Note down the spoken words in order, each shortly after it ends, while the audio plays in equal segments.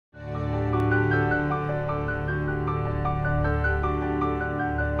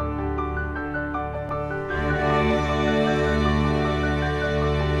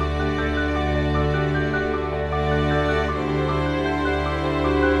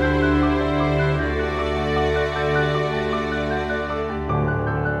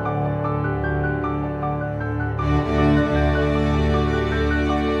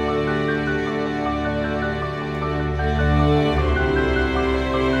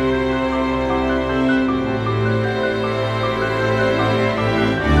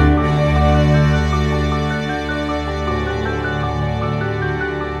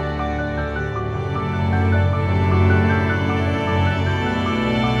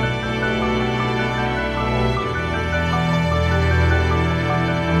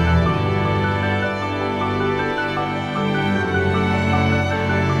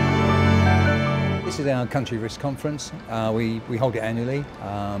country risk conference. We hold it annually.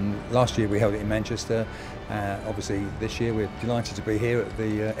 Last year we held it in Manchester. Obviously this year we're delighted to be here at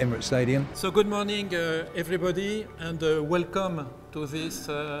the Emirates Stadium. So good morning everybody, and welcome to this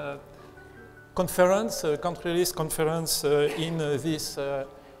conference, country risk conference in this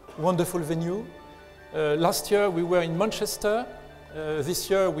wonderful venue. Last year we were in Manchester. This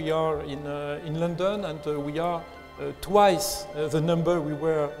year we are in London, and we are twice the number we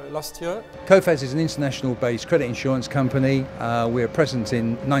were last year. Coface is an international-based credit insurance company. We're present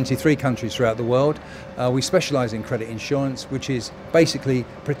in 93 countries throughout the world. We specialise in credit insurance, which is basically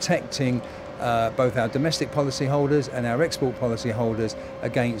protecting both our domestic policyholders and our export policyholders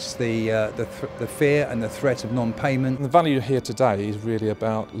against the fear and the threat of non-payment. The value here today is really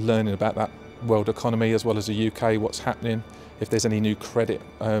about learning about that world economy as well as the UK, what's happening, if there's any new credit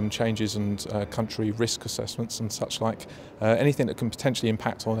changes and country risk assessments and such like, anything that can potentially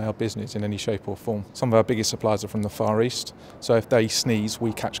impact on our business in any shape or form. Some of our biggest suppliers are from the Far East, so if they sneeze,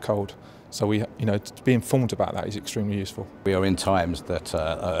 we catch cold. So to be informed about that is extremely useful. We are in times that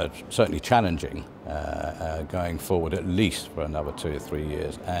are certainly challenging going forward, at least for another 2 or 3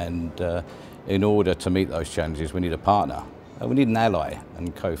 years. And in order to meet those challenges, we need a partner. We need an ally,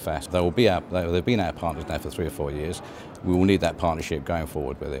 and Coface. They've been our partners now for 3 or 4 years. We will need that partnership going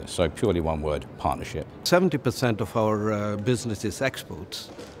forward with it. So purely one word, partnership. 70% of our business is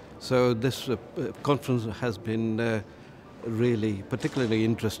exports. So this conference has been really particularly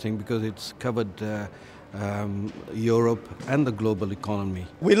interesting because it's covered Europe and the global economy.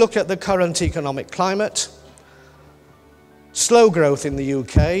 We look at the current economic climate. Slow growth in the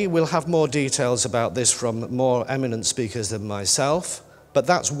UK. We'll have more details about this from more eminent speakers than myself, but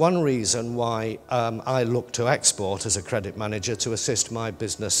that's one reason why I look to export as a credit manager to assist my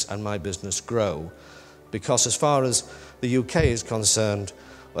business and my business grow. Because as far as the UK is concerned,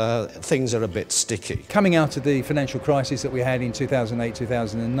 things are a bit sticky. Coming out of the financial crisis that we had in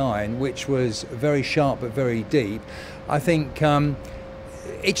 2008-2009, which was very sharp but very deep, I think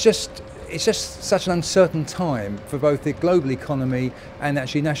it's just such an uncertain time for both the global economy and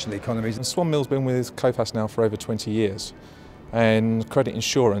actually national economies. Swan Mill's been with Coface now for over 20 years, and credit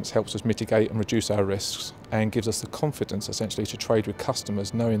insurance helps us mitigate and reduce our risks and gives us the confidence essentially to trade with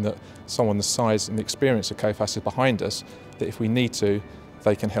customers, knowing that someone the size and the experience of Coface is behind us, that if we need to,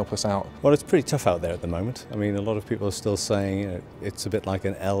 they can help us out. Well, it's pretty tough out there at the moment. I mean, a lot of people are still saying it's a bit like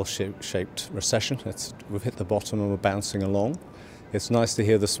an L-shaped recession. We've hit the bottom and we're bouncing along. It's nice to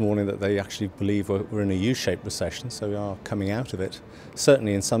hear this morning that they actually believe we're in a U-shaped recession, so we are coming out of it.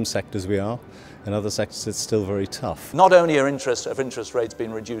 Certainly in some sectors we are, in other sectors it's still very tough. Not only are interest rates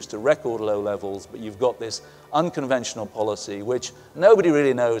being reduced to record low levels, but you've got this unconventional policy which nobody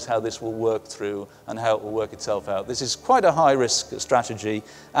really knows how this will work through and how it will work itself out. This is quite a high-risk strategy,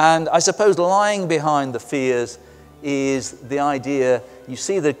 and I suppose lying behind the fears is the idea, you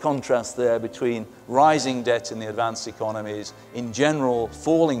see the contrast there between rising debt in the advanced economies, in general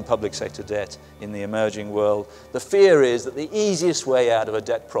falling public sector debt in the emerging world. The fear is that the easiest way out of a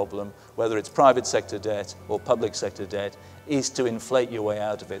debt problem, whether it's private sector debt or public sector debt, is to inflate your way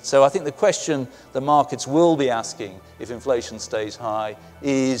out of it. So I think the question the markets will be asking if inflation stays high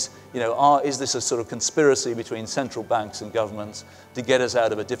is, is this a sort of conspiracy between central banks and governments to get us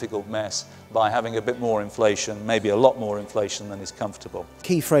out of a difficult mess by having a bit more inflation, maybe a lot more inflation than is comfortable.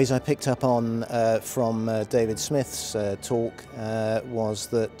 Key phrase I picked up on from David Smith's talk was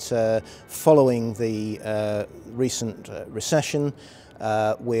that following the recent recession,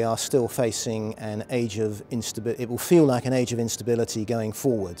 we are still facing an age of instability. It will feel like an age of instability going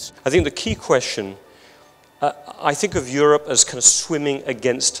forwards. I think the key question, I think of Europe as kind of swimming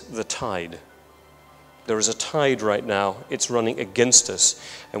against the tide. There is a tide right now, it's running against us,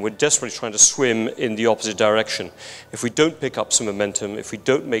 and we're desperately trying to swim in the opposite direction. If we don't pick up some momentum, if we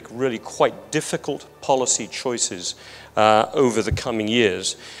don't make really quite difficult policy choices over the coming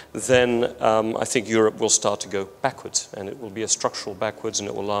years, then I think Europe will start to go backwards, and it will be a structural backwards, and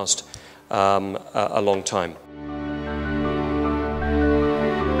it will last a long time.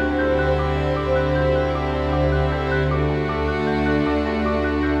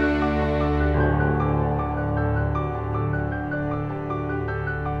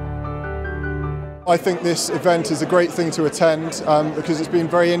 I think this event is a great thing to attend because it's been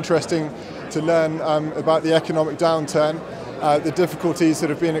very interesting to learn about the economic downturn, the difficulties that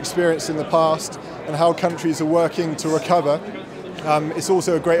have been experienced in the past and how countries are working to recover. It's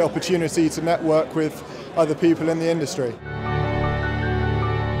also a great opportunity to network with other people in the industry.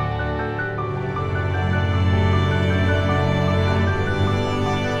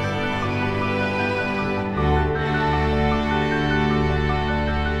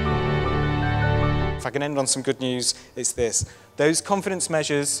 I can end on some good news, it's this. Those confidence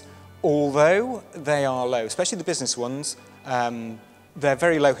measures, although they are low, especially the business ones, they're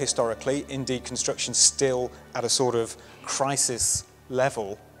very low historically. Indeed, construction's still at a sort of crisis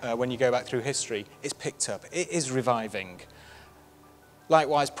level when you go back through history. It's picked up. It is reviving.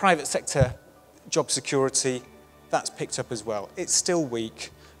 Likewise, private sector job security, that's picked up as well. It's still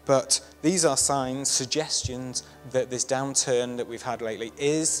weak, but these are signs, suggestions that this downturn that we've had lately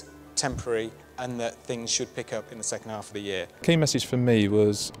is temporary and that things should pick up in the second half of the year. Key message for me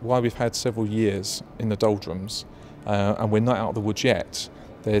was why we've had several years in the doldrums and we're not out of the woods yet.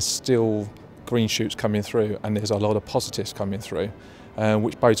 There's still green shoots coming through and there's a lot of positives coming through,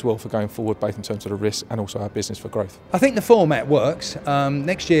 which bodes well for going forward, both in terms of the risk and also our business for growth. I think the format works.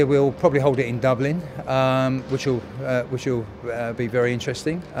 Next year we'll probably hold it in Dublin, which will be very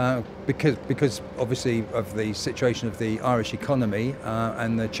interesting because obviously of the situation of the Irish economy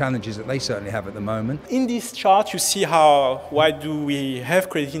and the challenges that they certainly have at the moment. In this chart you see why do we have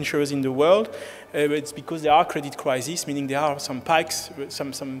credit insurers in the world. It's because there are credit crises, meaning there are some peaks,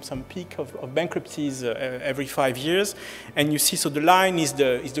 some peak of bankruptcies every 5 years, and you see. So the line is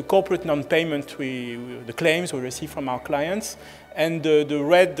the corporate non-payment, the claims we receive from our clients, and the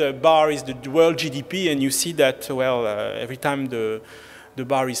red bar is the world GDP, and you see that every time the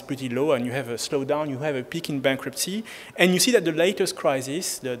bar is pretty low and you have a slowdown, you have a peak in bankruptcy, and you see that the latest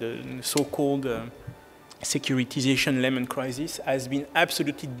crisis, the so-called securitization Lehman crisis, has been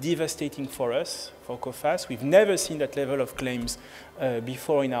absolutely devastating for us, for Coface. We've never seen that level of claims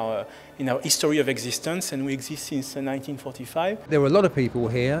before in our history of existence, and we exist since 1945. There were a lot of people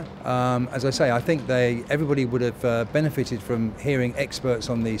here. As I say, I think everybody would have benefited from hearing experts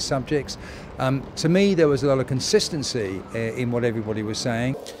on these subjects. To me, there was a lot of consistency in what everybody was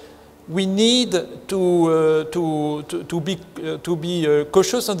saying. We need to be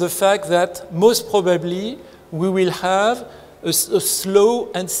cautious on the fact that most probably we will have a slow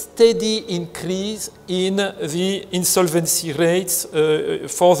and steady increase in the insolvency rates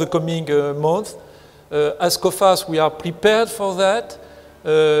for the coming month. As Coface, we are prepared for that.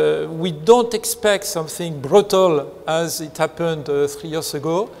 We don't expect something brutal as it happened 3 years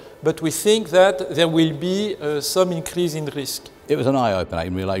ago, but we think that there will be some increase in risk. It was an eye-opener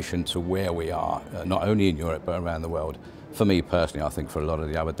in relation to where we are, not only in Europe but around the world. For me personally, I think for a lot of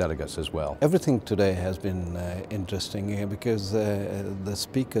the other delegates as well. Everything today has been interesting because the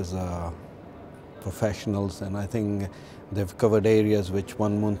speakers are professionals, and I think they've covered areas which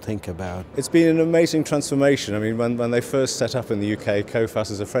one wouldn't think about. It's been an amazing transformation. I mean, when they first set up in the UK,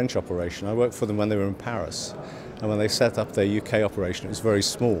 Coface is a French operation. I worked for them when they were in Paris, and when they set up their UK operation, it was very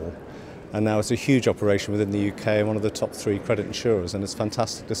small. And now it's a huge operation within the UK and one of the top 3 credit insurers, and it's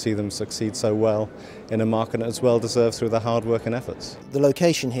fantastic to see them succeed so well in a market that's well deserved through their hard work and efforts. The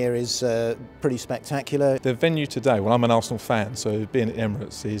location here is pretty spectacular. The venue today, well, I'm an Arsenal fan, so being at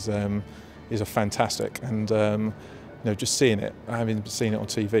Emirates is a fantastic, and you know, just seeing it, having seen it on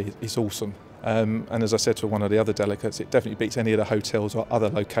TV, it's awesome. And as I said to one of the other delegates, it definitely beats any of the hotels or other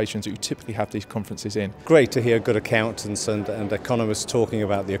locations that you typically have these conferences in. Great to hear good accountants and economists talking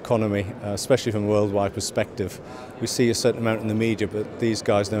about the economy, especially from a worldwide perspective. We see a certain amount in the media, but these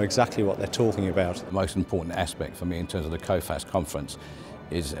guys know exactly what they're talking about. The most important aspect for me in terms of the Coface conference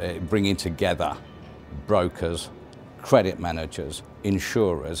is bringing together brokers, credit managers,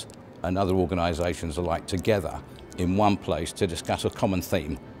 insurers and other organisations alike together in one place to discuss a common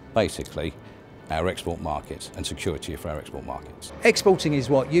theme, basically our export markets and security for our export markets. Exporting is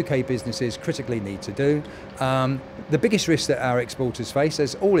what UK businesses critically need to do. The biggest risk that our exporters face,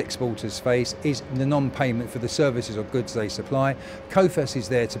 as all exporters face, is the non-payment for the services or goods they supply. Coface is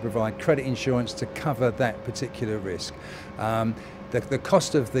there to provide credit insurance to cover that particular risk. The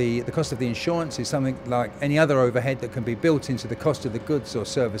cost of the insurance is something like any other overhead that can be built into the cost of the goods or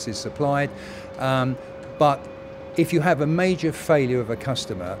services supplied. But if you have a major failure of a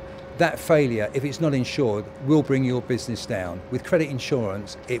customer, that failure, if it's not insured, will bring your business down. With credit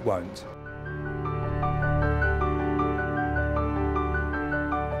insurance, it won't.